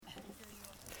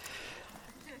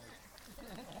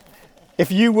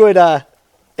If you would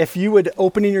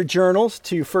open in your journals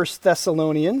to 1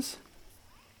 Thessalonians,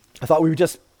 I thought we would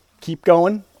just keep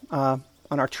going on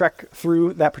our trek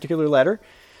through that particular letter.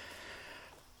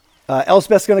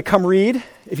 Elspeth's going to come read.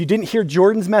 If you didn't hear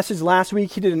Jordan's message last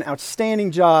week, he did an outstanding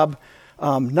job,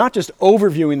 not just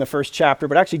overviewing the first chapter,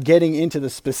 but actually getting into the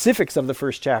specifics of the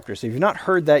first chapter. So if you've not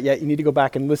heard that yet, you need to go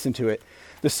back and listen to it.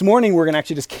 This morning, we're going to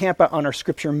actually just camp out on our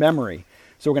scripture memory.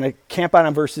 So we're going to camp out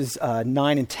on verses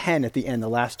 9 and 10 at the end, the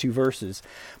last two verses.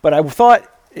 But I thought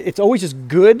it's always just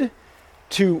good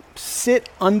to sit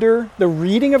under the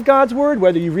reading of God's word,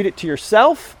 whether you read it to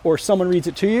yourself or someone reads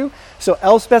it to you. So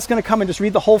Elspeth's going to come and just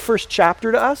read the whole first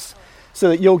chapter to us so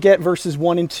that you'll get verses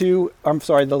 1 and 2,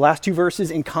 the last two verses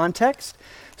in context.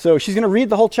 So she's going to read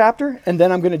the whole chapter, and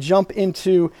then I'm going to jump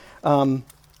into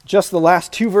just the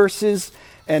last two verses.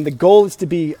 And the goal is to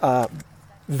be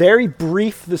very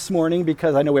brief this morning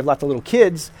because I know we have lots of little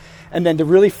kids, and then to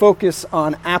really focus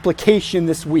on application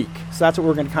this week. So that's what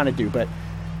we're going to kind of do. But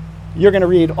you're going to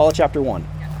read all of chapter 1.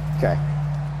 Okay. 1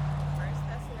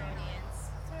 Thessalonians.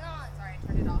 Sorry, I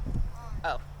turned it off.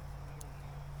 Oh.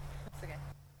 That's okay.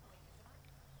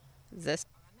 Is this?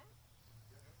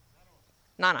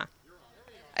 No.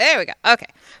 There we go. Okay.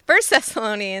 1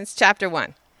 Thessalonians chapter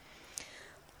 1.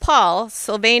 Paul,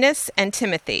 Silvanus, and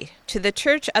Timothy, to the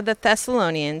church of the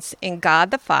Thessalonians in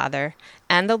God the Father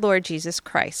and the Lord Jesus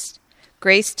Christ,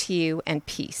 grace to you and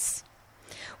peace.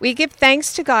 We give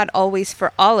thanks to God always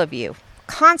for all of you,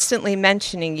 constantly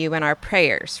mentioning you in our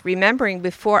prayers, remembering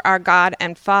before our God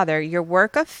and Father your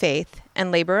work of faith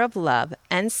and labor of love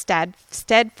and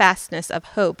steadfastness of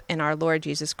hope in our Lord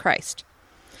Jesus Christ.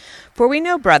 For we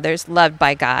know, brothers, loved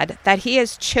by God, that he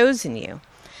has chosen you,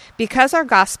 because our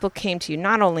gospel came to you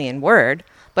not only in word,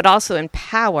 but also in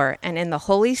power and in the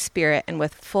Holy Spirit and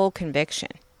with full conviction.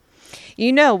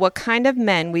 You know what kind of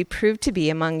men we proved to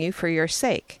be among you for your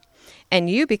sake.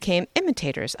 And you became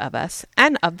imitators of us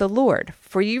and of the Lord,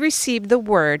 for you received the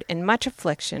word in much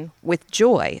affliction with the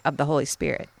joy of the Holy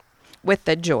Spirit,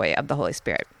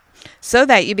 so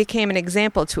that you became an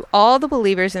example to all the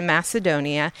believers in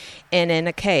Macedonia and in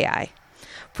Achaia.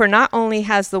 For not only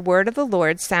has the word of the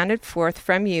Lord sounded forth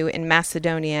from you in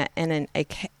Macedonia and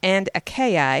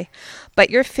Achaia, but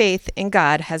your faith in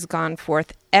God has gone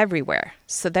forth everywhere,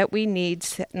 so that we need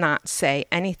not say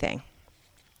anything.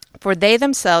 For they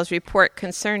themselves report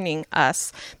concerning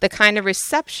us the kind of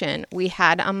reception we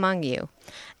had among you,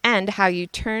 and how you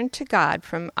turned to God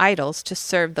from idols to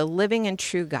serve the living and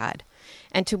true God,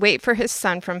 and to wait for his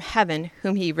Son from heaven,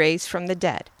 whom he raised from the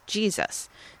dead, Jesus,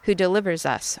 who delivers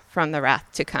us from the wrath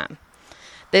to come.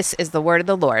 This is the word of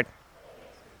the Lord.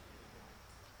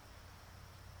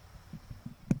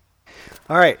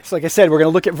 All right, so like I said, we're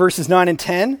going to look at verses 9 and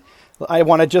 10. I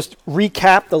want to just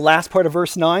recap the last part of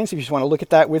verse 9, so if you just want to look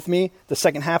at that with me. The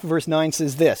second half of verse 9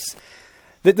 says this.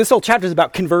 This whole chapter is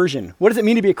about conversion. What does it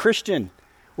mean to be a Christian?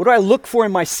 What do I look for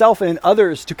in myself and in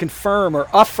others to confirm or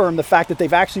affirm the fact that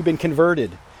they've actually been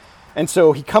converted? And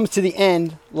so he comes to the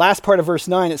end, last part of verse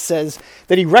 9, it says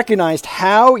that he recognized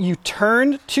how you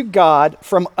turned to God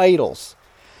from idols,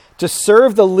 to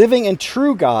serve the living and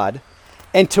true God,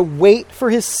 and to wait for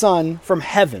his Son from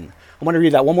heaven. I want to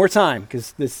read that one more time,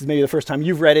 because this is maybe the first time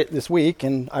you've read it this week,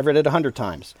 and I've read it 100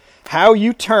 times. How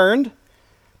you turned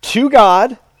to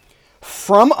God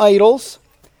from idols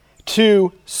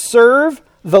to serve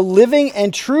the living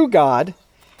and true God,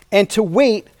 and to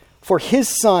wait for his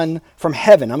Son from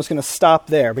heaven. I'm just going to stop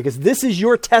there, because this is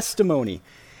your testimony.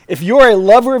 If you're a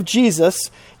lover of Jesus,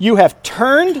 you have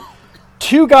turned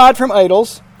to God from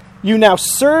idols. You now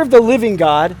serve the living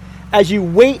God as you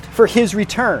wait for his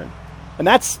return. And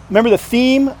that's, remember the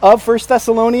theme of 1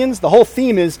 Thessalonians? The whole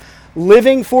theme is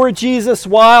living for Jesus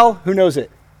while, who knows it?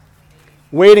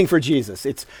 Waiting for Jesus.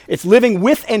 It's living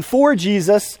with and for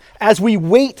Jesus as we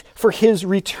wait for his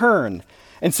return.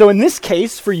 And so in this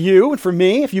case, for you and for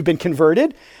me, if you've been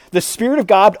converted, the Spirit of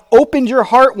God opened your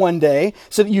heart one day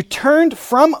so that you turned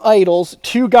from idols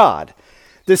to God.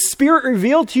 The Spirit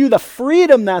revealed to you the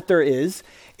freedom that there is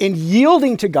in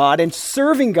yielding to God and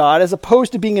serving God as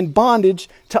opposed to being in bondage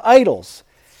to idols.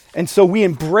 And so we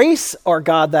embrace our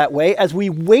God that way as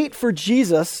we wait for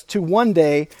Jesus to one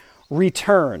day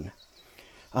return.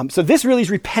 So this really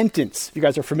is repentance. If you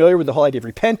guys are familiar with the whole idea of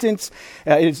repentance,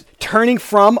 it is turning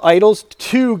from idols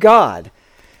to God.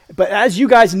 But as you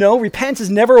guys know, repentance is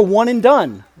never a one and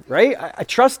done, right? I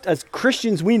trust as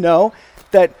Christians we know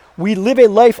that we live a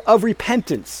life of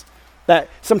repentance. That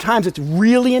sometimes it's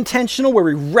really intentional where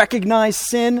we recognize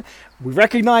sin, we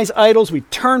recognize idols, we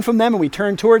turn from them and we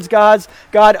turn towards God.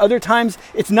 Other times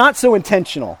it's not so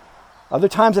intentional. Other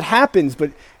times it happens,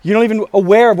 but you're not even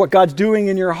aware of what God's doing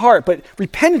in your heart. But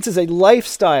repentance is a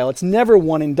lifestyle. It's never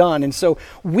one and done. And so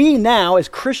we now, as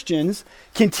Christians,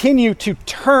 continue to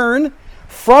turn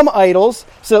from idols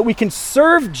so that we can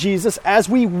serve Jesus as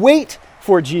we wait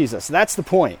for Jesus. That's the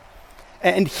point.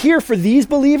 And here for these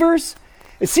believers,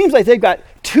 it seems like they've got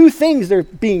two things they're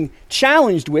being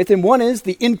challenged with. And one is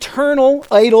the internal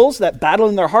idols that battle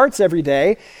in their hearts every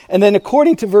day. And then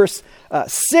according to verse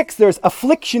 6, there's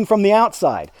affliction from the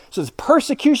outside. So there's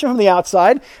persecution from the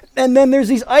outside. And then there's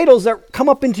these idols that come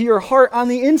up into your heart on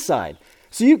the inside.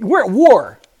 So we're at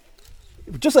war.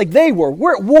 Just like they were.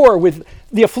 We're at war with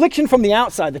the affliction from the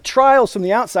outside, the trials from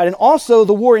the outside, and also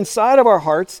the war inside of our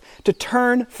hearts to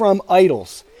turn from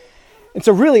idols. And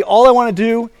so really all I want to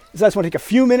do is I just want to take a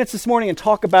few minutes this morning and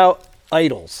talk about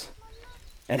idols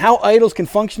and how idols can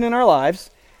function in our lives.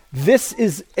 This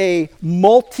is a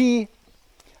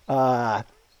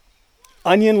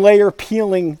onion layer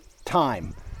peeling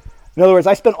time. In other words,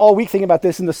 I spent all week thinking about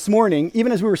this, and this morning,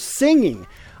 even as we were singing,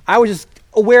 I was just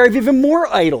aware of even more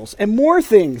idols and more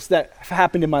things that have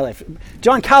happened in my life.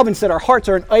 John Calvin said our hearts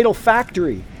are an idol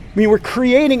factory. I mean, we're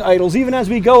creating idols even as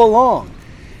we go along.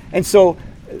 And so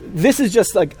this is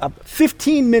just like a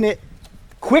 15-minute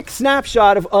quick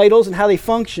snapshot of idols and how they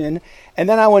function. And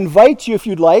then I will invite you, if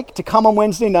you'd like, to come on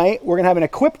Wednesday night. We're going to have an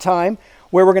equip time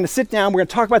where we're going to sit down. We're going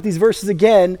to talk about these verses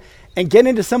again and get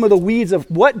into some of the weeds of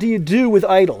what do you do with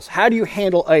idols? How do you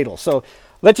handle idols? So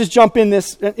let's just jump into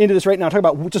this right now and talk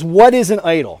about just what is an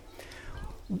idol.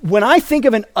 When I think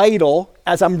of an idol,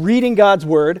 as I'm reading God's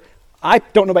word, I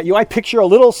don't know about you, I picture a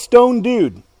little stone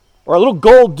dude or a little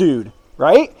gold dude,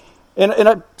 right?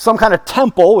 In some kind of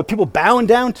temple with people bowing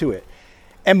down to it.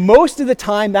 And most of the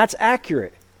time, that's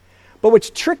accurate. But what's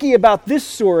tricky about this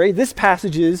story, this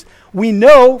passage is, we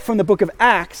know from the book of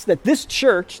Acts that this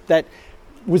church that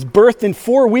was birthed in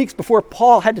 4 weeks before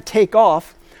Paul had to take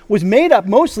off was made up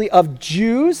mostly of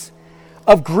Jews,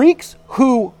 of Greeks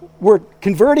who were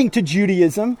converting to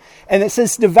Judaism, and it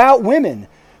says devout women.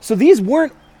 So these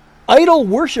weren't idol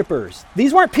worshipers.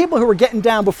 These weren't people who were getting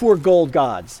down before gold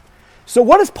gods. So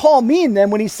what does Paul mean then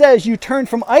when he says you turn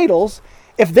from idols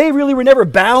if they really were never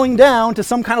bowing down to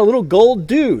some kind of little gold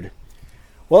dude?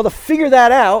 Well, to figure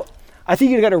that out, I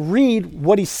think you've got to read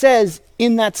what he says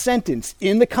in that sentence,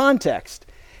 in the context.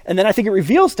 And then I think it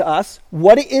reveals to us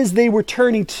what it is they were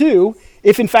turning to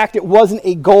if in fact it wasn't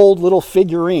a gold little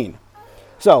figurine.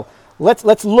 So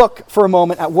let's look for a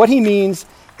moment at what he means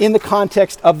in the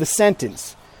context of the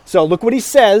sentence. So look what he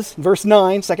says, verse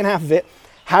 9, second half of it,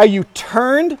 how you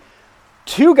turned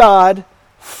to God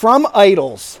from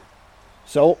idols.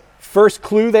 So first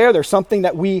clue there's something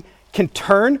that we can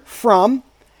turn from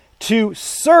to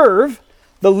serve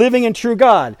the living and true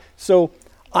God. So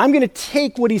I'm going to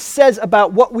take what he says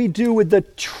about what we do with the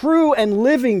true and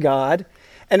living God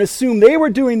and assume they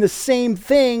were doing the same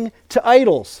thing to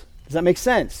idols. Does that make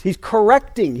sense? He's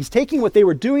correcting. He's taking what they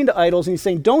were doing to idols and he's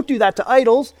saying, don't do that to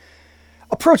idols.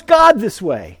 Approach God this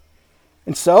way.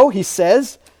 And so he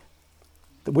says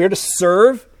that we're to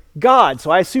serve God.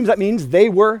 So I assume that means they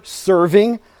were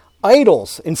serving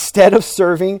idols instead of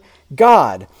serving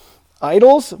God.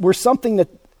 Idols were something that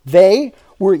they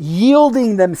were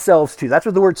yielding themselves to. That's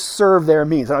what the word serve there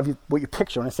means. I don't know what you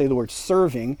picture when I say the word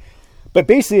serving, but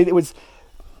basically it was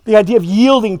the idea of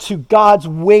yielding to God's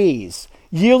ways,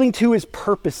 yielding to his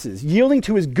purposes, yielding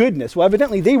to his goodness. Well,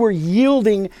 evidently they were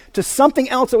yielding to something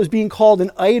else that was being called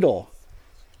an idol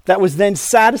that was then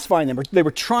satisfying them, or they were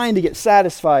trying to get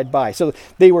satisfied by. So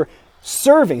they were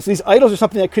serving. So these idols are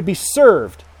something that could be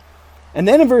served. And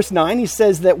then in verse 9, he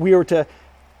says that we are to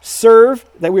serve,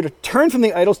 that we're to turn from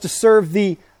the idols to serve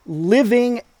the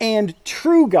living and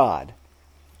true God.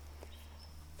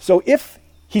 So if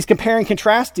he's comparing,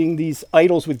 contrasting these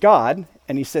idols with God,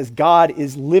 and he says God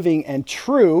is living and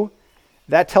true,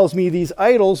 that tells me these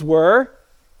idols were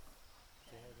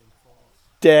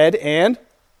dead and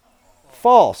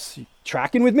false. You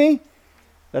tracking with me?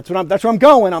 That's where I'm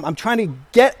going. I'm trying to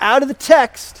get out of the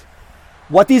text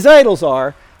what these idols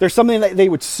are. There's something that they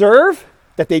would serve,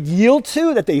 that they'd yield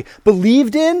to, that they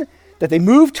believed in, that they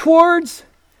moved towards,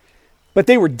 but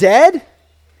they were dead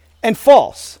and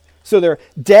false. So they're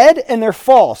dead and they're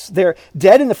false. They're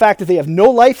dead in the fact that they have no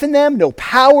life in them, no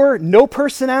power, no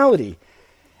personality.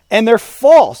 And they're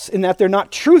false in that they're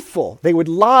not truthful. They would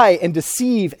lie and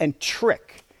deceive and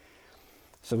trick.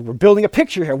 So we're building a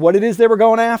picture here, what it is they were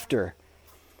going after.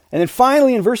 And then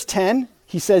finally in verse 10,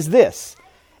 he says this,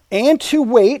 and to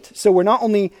wait, so we're not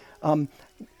only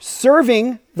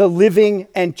serving the living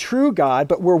and true God,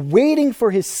 but we're waiting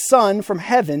for his Son from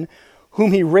heaven,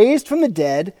 whom he raised from the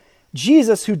dead,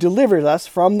 Jesus, who delivered us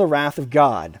from the wrath of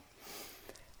God.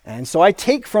 And so I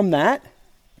take from that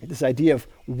this idea of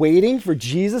waiting for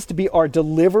Jesus to be our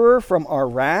deliverer from our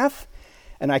wrath,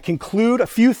 and I conclude a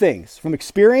few things from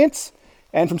experience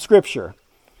and from Scripture.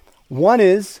 One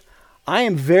is, I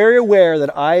am very aware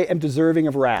that I am deserving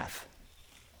of wrath.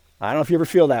 I don't know if you ever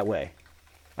feel that way.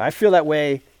 I feel that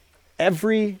way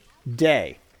every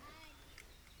day.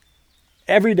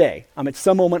 Every day, I'm at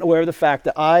some moment aware of the fact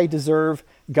that I deserve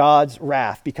God's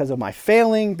wrath because of my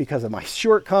failing, because of my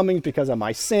shortcomings, because of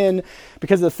my sin,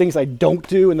 because of the things I don't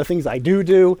do and the things I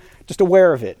do, just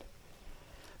aware of it.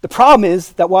 The problem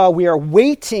is that while we are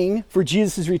waiting for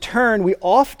Jesus' return, we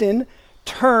often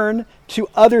turn to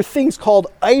other things called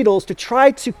idols to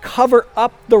try to cover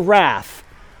up the wrath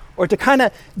or to kind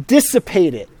of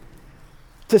dissipate it,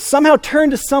 to somehow turn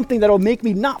to something that will make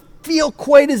me not feel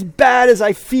quite as bad as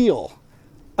I feel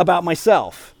about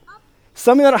myself.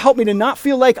 Something that'll help me to not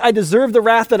feel like I deserve the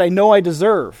wrath that I know I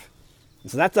deserve.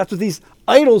 And so that's what these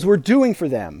idols were doing for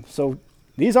them. So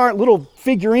these aren't little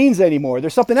figurines anymore.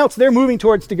 There's something else they're moving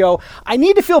towards to go, I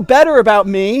need to feel better about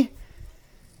me.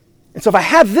 And so if I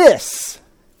have this,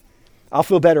 I'll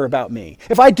feel better about me.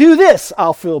 If I do this,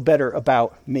 I'll feel better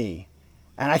about me.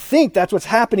 And I think that's what's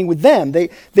happening with them. They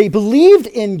believed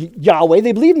in Yahweh.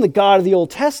 They believed in the God of the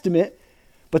Old Testament,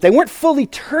 but they weren't fully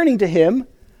turning to him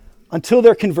until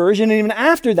their conversion, and even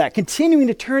after that, continuing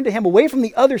to turn to him away from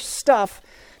the other stuff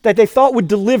that they thought would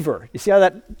deliver. You see how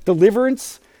that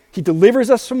deliverance, he delivers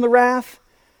us from the wrath?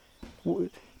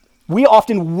 We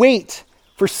often wait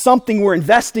for something we're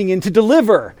investing in to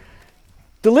deliver.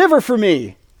 Deliver for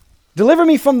me. Deliver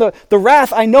me from the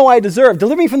wrath I know I deserve.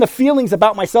 Deliver me from the feelings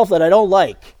about myself that I don't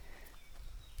like.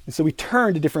 And so we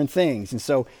turn to different things. And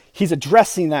so he's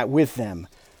addressing that with them.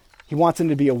 He wants them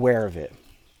to be aware of it.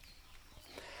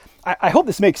 I hope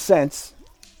this makes sense.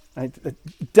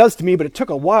 It does to me, but it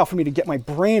took a while for me to get my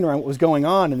brain around what was going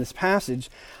on in this passage.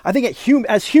 I think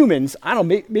as humans, I don't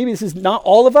know, maybe this is not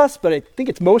all of us, but I think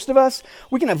it's most of us,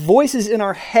 we can have voices in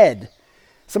our head.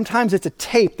 Sometimes it's a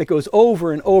tape that goes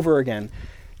over and over again.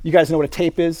 You guys know what a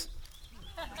tape is?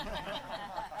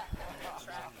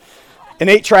 An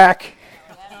 8-track,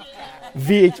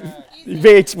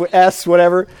 VHS,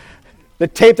 whatever. The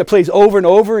tape that plays over and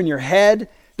over in your head,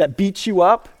 that beats you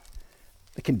up,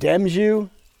 that condemns you,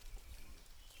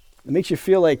 that makes you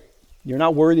feel like you're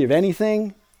not worthy of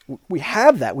anything. We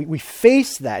have that. We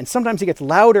face that. And sometimes it gets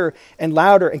louder and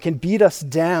louder and can beat us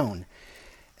down.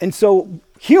 And so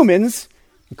humans,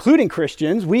 including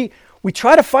Christians, we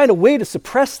try to find a way to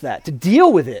suppress that, to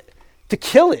deal with it, to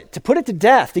kill it, to put it to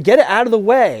death, to get it out of the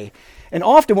way. And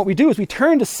often what we do is we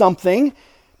turn to something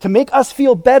to make us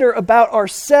feel better about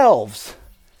ourselves.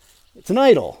 It's an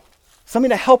idol.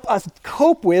 Something to help us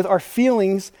cope with our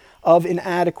feelings of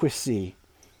inadequacy.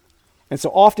 And so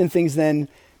often things then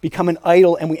become an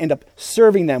idol and we end up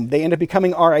serving them. They end up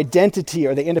becoming our identity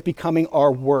or they end up becoming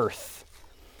our worth.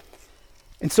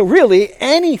 And so really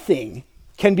anything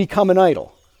can become an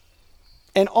idol.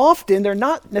 And often they're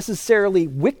not necessarily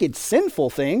wicked,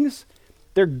 sinful things.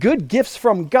 They're good gifts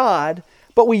from God,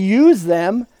 but we use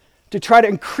them to try to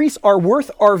increase our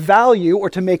worth, our value, or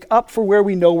to make up for where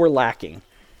we know we're lacking.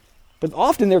 But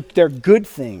often they're good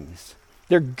things.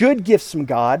 They're good gifts from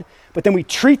God, but then we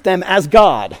treat them as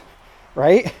God,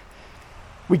 right?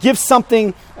 We give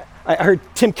something, I heard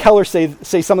Tim Keller say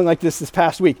something like this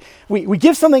past week. We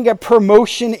give something a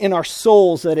promotion in our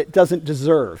souls that it doesn't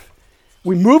deserve.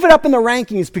 We move it up in the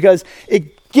rankings because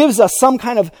it gives us some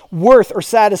kind of worth or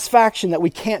satisfaction that we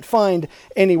can't find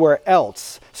anywhere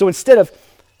else. So instead of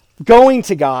going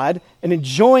to God and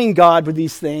enjoying God with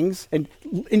these things and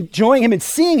enjoying him and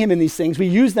seeing him in these things, we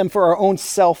use them for our own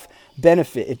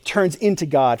self-benefit. It turns into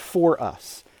God for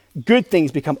us. Good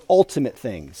things become ultimate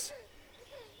things.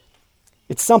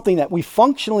 It's something that we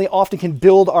functionally often can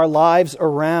build our lives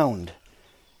around.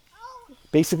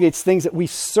 Basically, it's things that we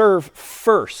serve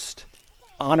first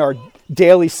on our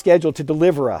daily schedule to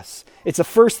deliver us. It's the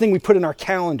first thing we put in our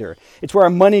calendar. It's where our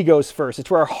money goes first.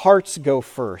 It's where our hearts go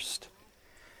first.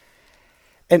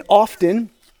 And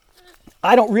often,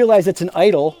 I don't realize it's an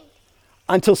idol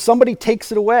until somebody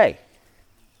takes it away.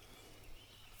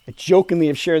 I jokingly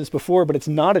have shared this before, but it's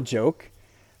not a joke.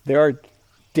 There are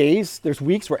days, there's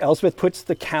weeks where Elspeth puts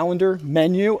the calendar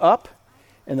menu up,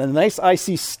 and the nice I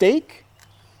see steak,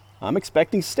 I'm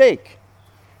expecting steak.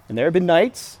 And there have been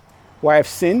nights where I've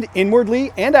sinned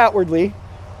inwardly and outwardly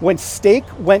when steak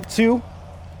went to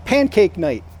pancake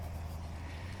night.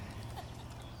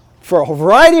 For a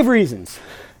variety of reasons.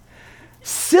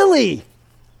 Silly,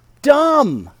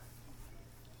 dumb.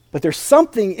 But there's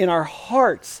something in our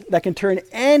hearts that can turn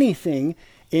anything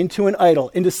into an idol,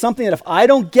 into something that if I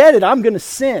don't get it, I'm going to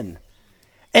sin.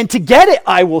 And to get it,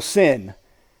 I will sin.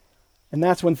 And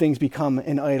that's when things become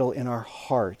an idol in our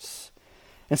hearts.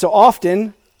 And so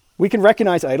often, we can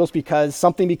recognize idols because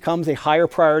something becomes a higher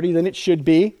priority than it should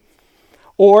be.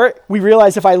 Or we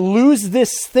realize if I lose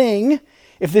this thing,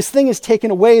 if this thing is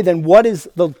taken away, then what is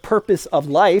the purpose of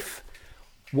life?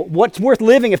 What's worth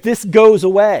living if this goes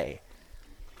away?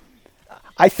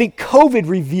 I think COVID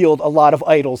revealed a lot of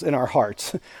idols in our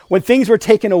hearts. When things were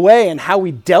taken away and how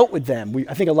we dealt with them,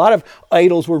 I think a lot of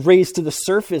idols were raised to the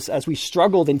surface as we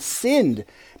struggled and sinned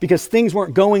because things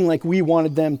weren't going like we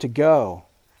wanted them to go.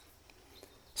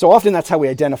 So often that's how we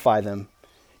identify them.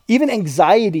 Even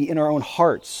anxiety in our own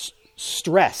hearts,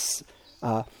 stress,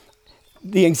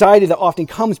 the anxiety that often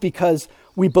comes because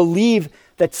we believe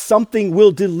that something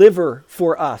will deliver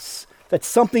for us, that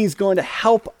something's going to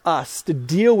help us to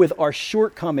deal with our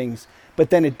shortcomings, but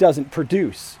then it doesn't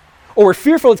produce. Or we're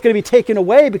fearful it's going to be taken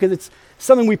away because it's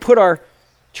something we put our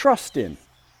trust in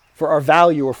for our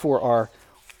value or for our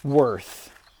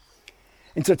worth.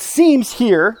 And so it seems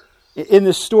here in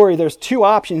this story, there's two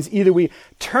options. Either we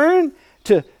turn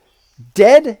to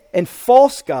dead and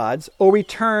false gods, or we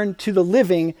turn to the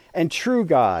living and true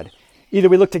God. Either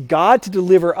we look to God to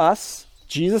deliver us,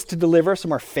 Jesus to deliver us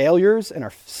from our failures and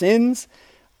our sins,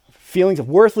 feelings of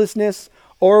worthlessness,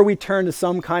 or we turn to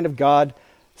some kind of God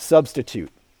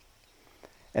substitute.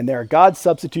 And there are God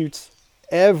substitutes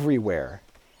everywhere.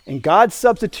 And God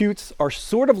substitutes are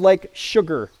sort of like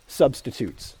sugar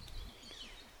substitutes.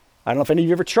 I don't know if any of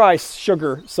you ever try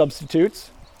sugar substitutes.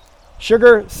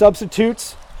 Sugar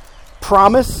substitutes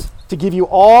promise to give you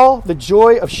all the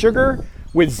joy of sugar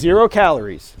with 0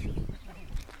 calories.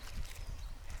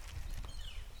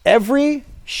 Every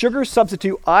sugar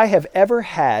substitute I have ever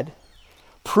had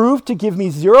proved to give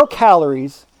me 0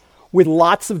 calories with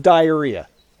lots of diarrhea.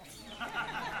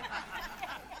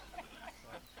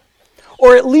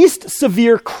 Or at least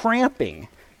severe cramping.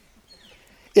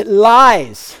 It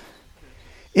lies.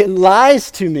 It lies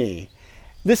to me.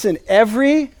 Listen,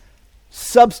 every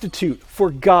substitute for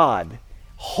God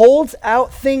holds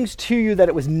out things to you that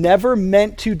it was never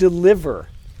meant to deliver.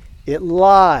 It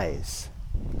lies.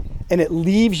 And it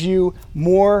leaves you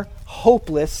more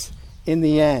hopeless in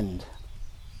the end.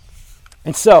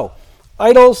 And so,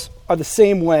 idols are the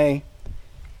same way.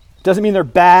 Doesn't mean they're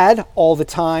bad all the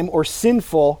time or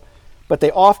sinful, but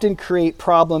they often create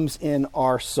problems in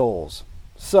our souls.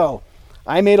 So,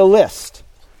 I made a list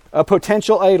of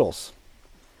potential idols.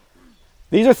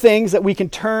 These are things that we can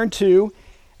turn to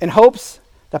in hopes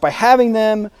that by having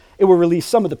them, it will release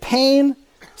some of the pain,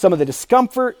 some of the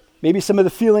discomfort, maybe some of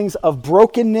the feelings of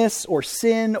brokenness or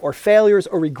sin or failures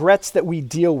or regrets that we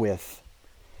deal with.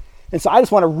 And so I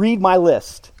just want to read my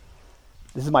list.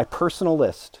 This is my personal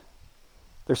list.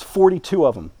 There's 42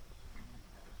 of them.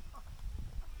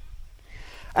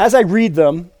 As I read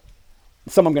them,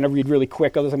 some I'm going to read really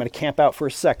quick, others I'm going to camp out for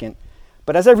a second.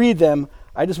 But as I read them,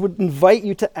 I just would invite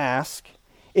you to ask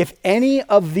if any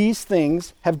of these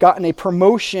things have gotten a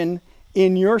promotion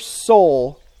in your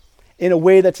soul in a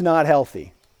way that's not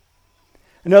healthy.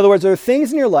 In other words, there are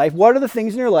things in your life, what are the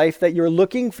things in your life that you're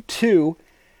looking to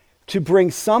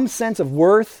bring some sense of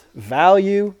worth,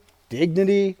 value,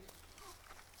 dignity,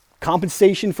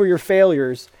 compensation for your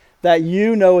failures that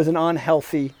you know is an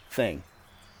unhealthy thing?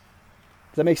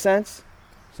 Does that make sense?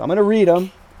 So I'm going to read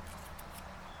them.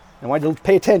 I want you to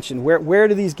pay attention. Where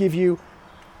do these give you,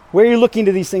 where are you looking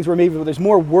to these things where maybe there's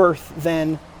more worth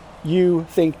than you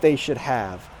think they should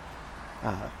have?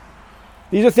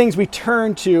 These are things we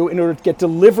turn to in order to get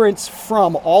deliverance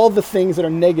from all of the things that are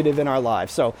negative in our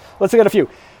lives. So let's look at a few.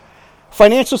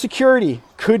 Financial security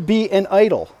could be an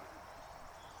idol.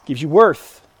 Gives you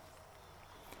worth.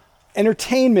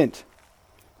 Entertainment,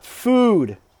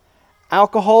 food,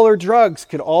 alcohol or drugs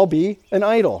could all be an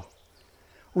idol.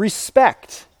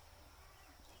 Respect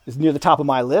is near the top of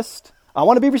my list. I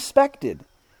want to be respected.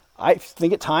 I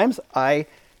think at times I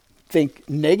think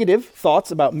negative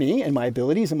thoughts about me and my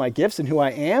abilities and my gifts and who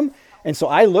I am. And so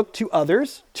I look to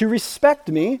others to respect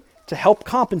me to help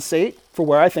compensate for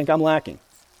where I think I'm lacking.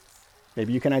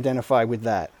 Maybe you can identify with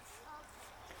that.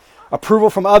 Approval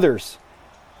from others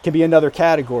can be another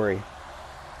category.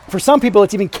 For some people,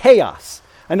 it's even chaos.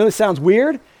 I know this sounds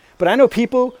weird, but I know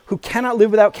people who cannot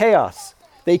live without chaos.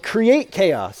 They create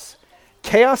chaos.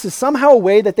 Chaos is somehow a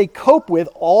way that they cope with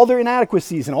all their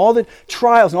inadequacies and all the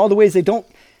trials and all the ways they don't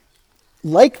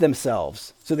like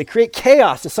themselves. So they create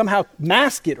chaos to somehow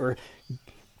mask it or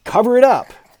cover it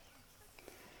up.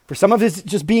 For some of it's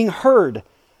just being heard.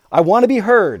 I want to be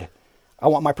heard. I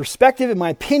want my perspective and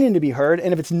my opinion to be heard.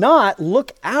 And if it's not,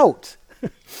 look out.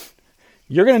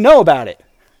 You're going to know about it.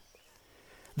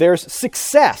 There's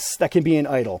success that can be an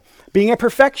idol. Being a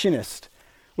perfectionist,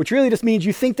 which really just means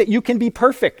you think that you can be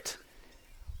perfect,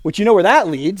 which you know where that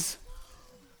leads.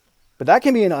 But that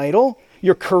can be an idol.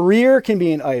 Your career can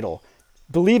be an idol.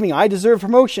 Believing I deserve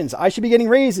promotions, I should be getting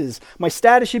raises, my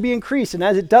status should be increased, and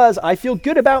as it does, I feel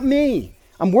good about me.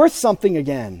 I'm worth something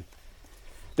again.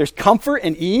 There's comfort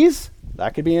and ease.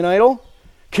 That could be an idol.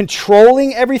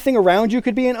 Controlling everything around you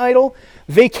could be an idol.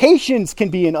 Vacations can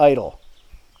be an idol.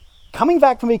 Coming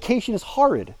back from vacation is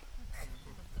horrid.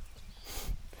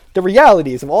 The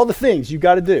realities of all the things you've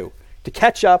got to do to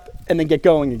catch up and then get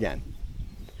going again.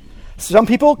 Some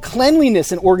people,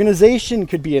 cleanliness and organization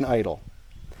could be an idol.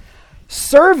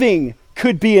 Serving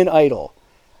could be an idol.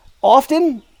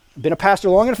 Often, I've been a pastor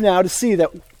long enough now to see that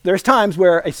there's times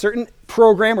where a certain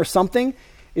program or something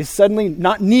is suddenly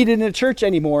not needed in a church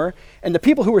anymore, and the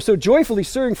people who were so joyfully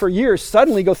serving for years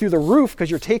suddenly go through the roof because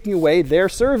you're taking away their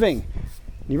serving.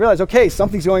 And you realize, okay,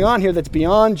 something's going on here that's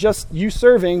beyond just you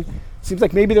serving. Seems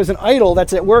like maybe there's an idol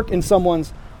that's at work in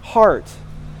someone's heart.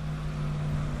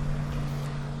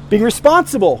 Being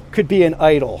responsible could be an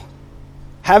idol.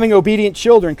 Having obedient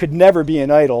children could never be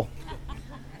an idol.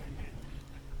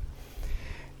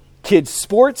 Kids'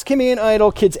 sports can be an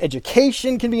idol. Kids'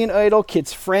 education can be an idol.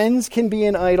 Kids' friends can be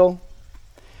an idol.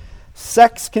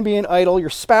 Sex can be an idol. Your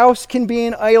spouse can be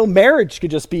an idol. Marriage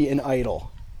could just be an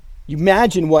idol. You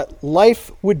imagine what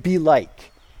life would be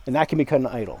like, and that can become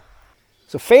an idol.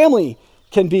 So family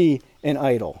can be an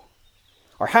idol.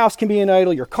 Our house can be an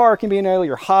idol. Your car can be an idol.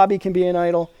 Your hobby can be an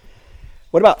idol.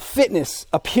 What about fitness,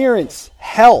 appearance,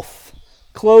 health,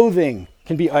 clothing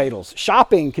can be idols.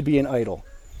 Shopping could be an idol.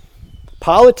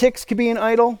 Politics could be an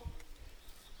idol.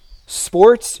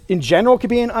 Sports in general could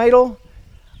be an idol.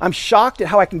 I'm shocked at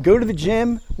how I can go to the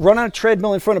gym, run on a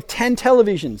treadmill in front of 10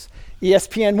 televisions.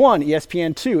 ESPN 1,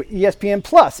 ESPN 2, ESPN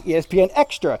Plus, ESPN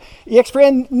Extra,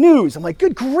 ESPN News. I'm like,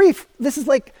 good grief, this is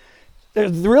like, there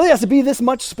really has to be this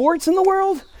much sports in the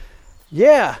world?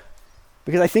 Yeah,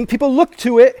 because I think people look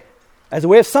to it as a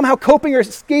way of somehow coping or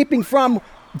escaping from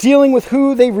dealing with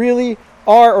who they really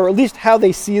are, or at least how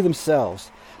they see themselves.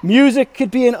 Music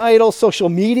could be an idol. Social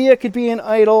media could be an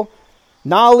idol.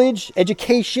 Knowledge,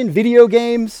 education, video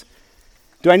games.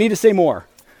 Do I need to say more?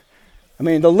 I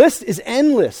mean, the list is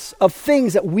endless of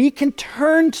things that we can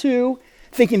turn to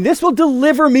thinking this will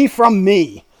deliver me from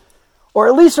me, or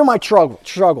at least from my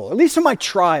struggle, at least from my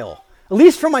trial, at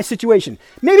least from my situation.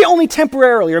 Maybe only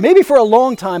temporarily, or maybe for a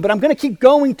long time, but I'm going to keep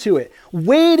going to it,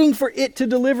 waiting for it to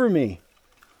deliver me.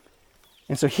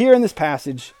 And so here in this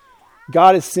passage,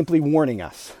 God is simply warning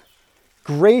us,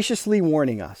 graciously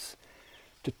warning us,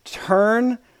 to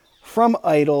turn from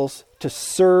idols to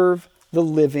serve the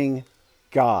living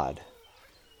God.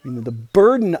 I mean, the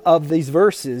burden of these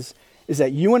verses is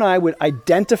that you and I would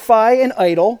identify an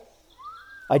idol,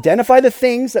 identify the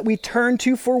things that we turn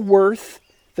to for worth,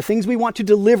 the things we want to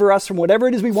deliver us from whatever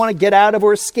it is we want to get out of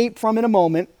or escape from in a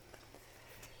moment,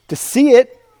 to see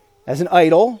it as an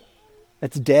idol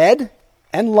that's dead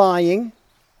and lying,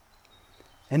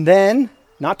 and then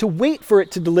not to wait for it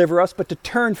to deliver us, but to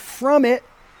turn from it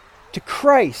to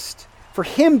Christ, for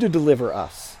Him to deliver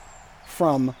us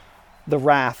from the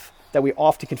wrath that we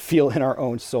often can feel in our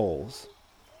own souls.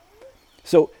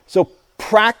 So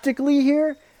practically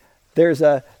here, there's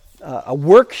a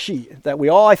worksheet that we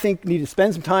all, I think, need to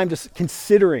spend some time just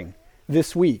considering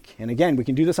this week. And again, we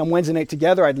can do this on Wednesday night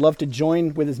together. I'd love to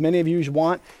join with as many of you as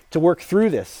want to work through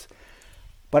this.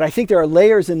 But I think there are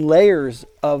layers and layers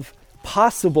of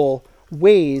possible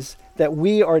ways that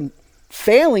we are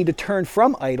failing to turn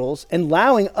from idols and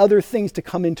allowing other things to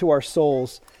come into our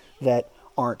souls that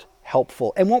aren't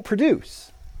helpful and won't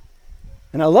produce.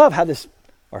 And I love how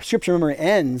our scripture memory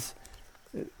ends.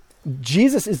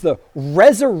 Jesus is the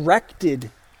resurrected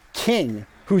King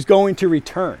who's going to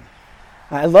return.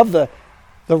 I love the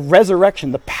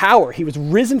resurrection, the power. He was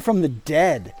risen from the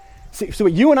dead. So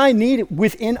what you and I need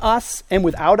within us and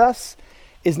without us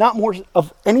is not more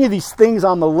of any of these things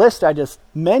on the list I just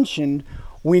mentioned.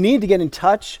 We need to get in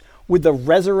touch with the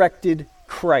resurrected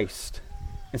Christ.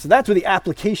 And so that's where the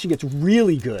application gets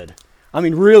really good. I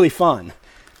mean, really fun.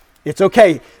 It's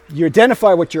okay. You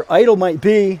identify what your idol might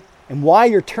be and why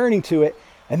you're turning to it,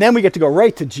 and then we get to go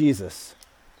right to Jesus,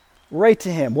 right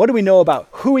to Him. What do we know about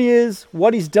who He is,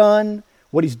 what He's done,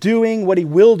 what He's doing, what He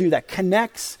will do that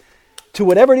connects to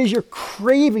whatever it is you're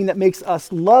craving that makes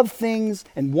us love things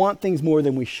and want things more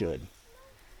than we should.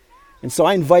 And so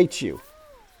I invite you,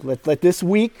 let this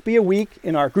week be a week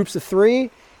in our groups of 3,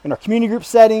 in our community group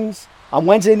settings, on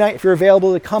Wednesday night, if you're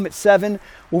available to come at 7,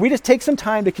 where we just take some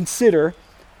time to consider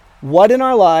what in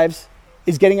our lives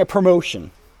is getting a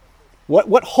promotion,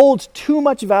 What holds too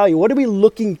much value? What are we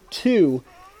looking to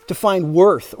find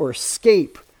worth or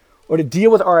escape or to deal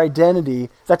with our identity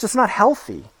that's just not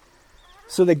healthy?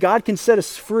 So that God can set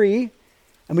us free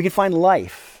and we can find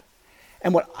life.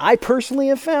 And what I personally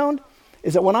have found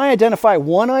is that when I identify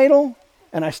one idol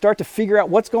and I start to figure out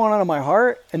what's going on in my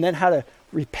heart and then how to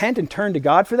repent and turn to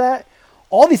God for that,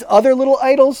 all these other little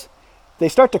idols, they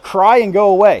start to cry and go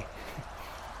away.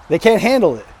 They can't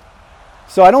handle it.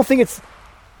 So I don't think it's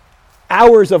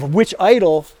hours of which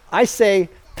idol. I say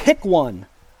pick one.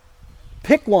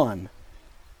 Pick one.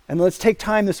 And let's take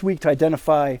time this week to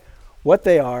identify what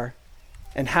they are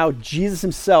and how Jesus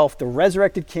himself, the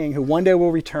resurrected King who one day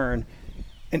will return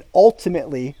and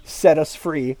ultimately set us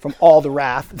free from all the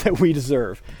wrath that we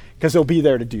deserve, because he'll be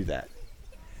there to do that.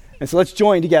 And so let's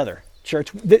join together,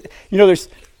 church. There's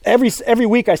every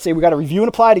week I say we got to review and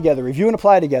apply together, review and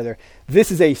apply together.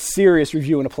 This is a serious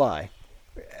review and apply.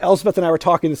 Elspeth and I were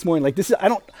talking this morning, like I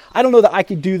don't know that I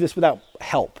could do this without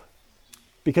help,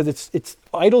 because it's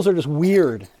idols are just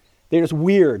weird. They're just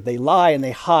weird. They lie and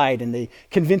they hide and they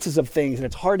convince us of things, and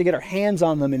it's hard to get our hands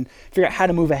on them and figure out how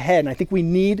to move ahead. And I think we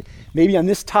need, maybe on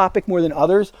this topic more than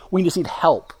others, we just need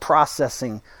help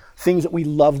processing things that we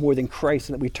love more than Christ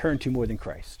and that we turn to more than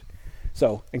Christ.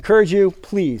 So encourage you,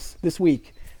 please, this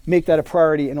week, make that a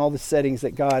priority in all the settings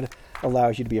that God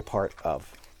allows you to be a part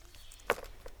of.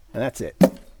 And that's it.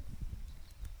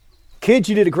 Kids,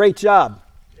 you did a great job.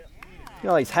 You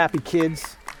know, these happy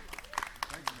kids.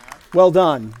 Well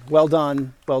done, well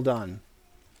done, well done.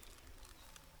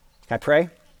 Can I pray?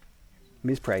 Let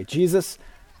me just pray. Jesus,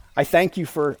 I thank you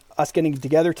for us getting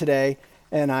together today,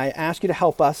 and I ask you to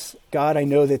help us. God, I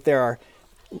know that there are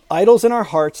idols in our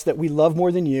hearts that we love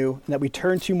more than you, and that we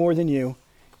turn to more than you,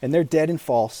 and they're dead and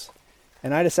false.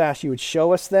 And I just ask you would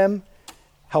show us them,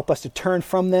 help us to turn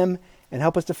from them, and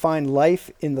help us to find life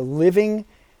in the living,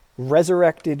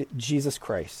 resurrected Jesus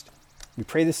Christ. We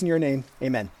pray this in your name.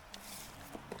 Amen.